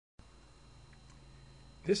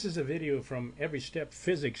This is a video from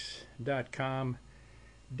everystepphysics.com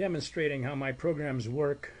demonstrating how my programs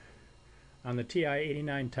work on the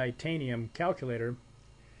TI-89 Titanium Calculator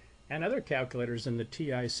and other calculators in the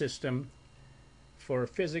TI system for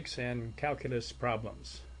physics and calculus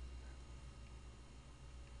problems.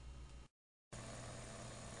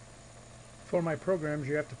 For my programs,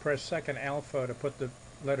 you have to press second alpha to put the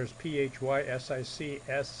letters P, H, Y, S, I, C,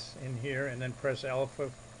 S in here, and then press alpha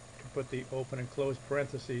to put the open and close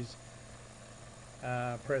parentheses.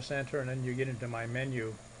 Press enter, and then you get into my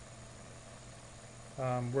menu.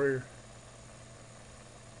 We're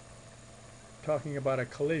talking about a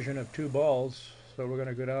collision of two balls, so we're going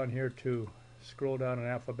to go down here to scroll down in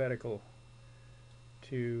alphabetical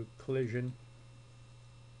to collision.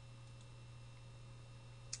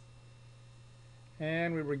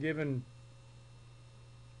 And we were given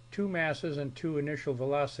two masses and two initial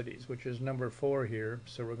velocities, which is number 4 here.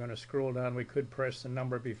 So we're going to scroll down. We could press the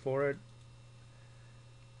number before it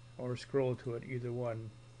or scroll to it, either one.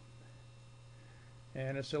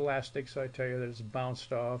 And it's elastic, so I tell you that it's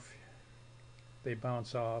bounced off. They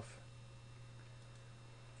bounce off.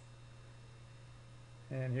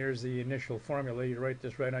 And here's the initial formula. You write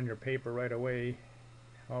this right on your paper right away.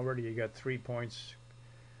 Already you got 3 points.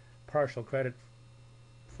 Partial credit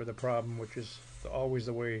for the problem, which is always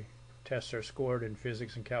the way tests are scored in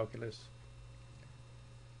physics and calculus.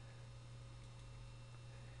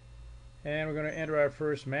 And we're going to enter our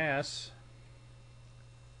first mass,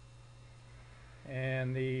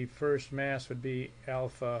 and the first mass would be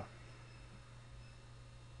alpha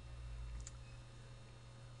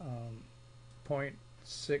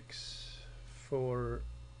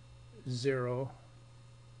 0.640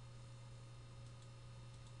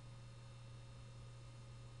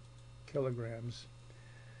 kilograms.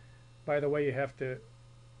 By the way, you have to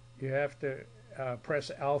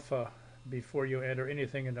press alpha before you enter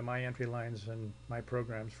anything into my entry lines and my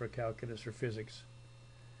programs for calculus or physics.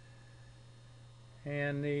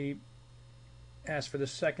 And the ask for the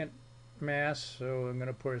second mass, so I'm going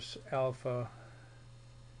to press alpha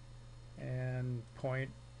and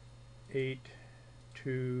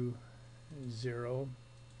 0.820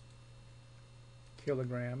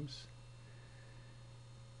 kilograms.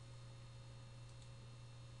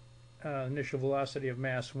 Initial velocity of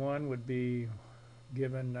mass 1 would be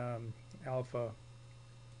given alpha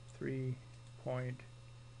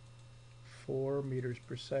 3.4 meters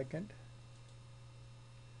per second,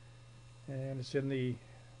 and it's in the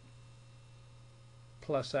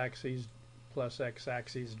plus x-axis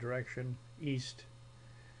direction, east.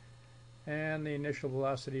 And the initial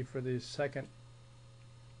velocity for the second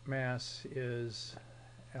mass is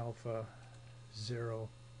alpha 0.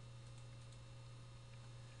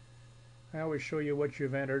 I always show you what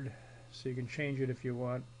you've entered so you can change it if you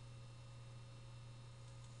want.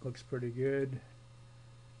 Looks pretty good,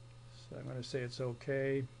 so I'm going to say it's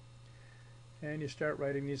okay, and you start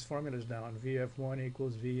writing these formulas down. VF1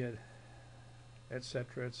 equals V,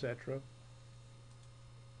 etc., etc.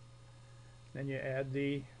 Then you add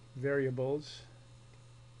the variables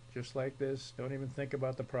just like this. Don't even think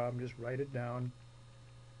about the problem, just write it down.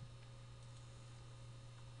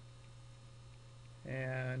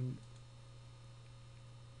 And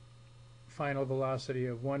final velocity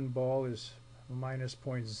of one ball is minus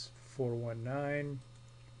 0.419.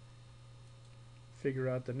 Figure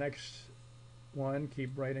out the next one.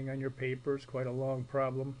 Keep writing on your paper. It's quite a long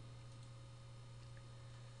problem.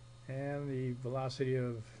 And the velocity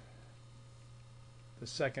of the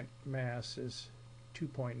second mass is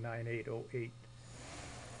 2.9808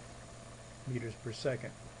 meters per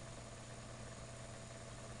second.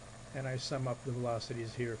 And I sum up the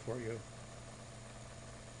velocities here for you.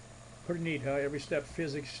 Pretty neat, huh?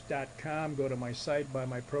 everystepphysics.com. Go to my site, buy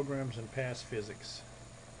my programs, and pass physics.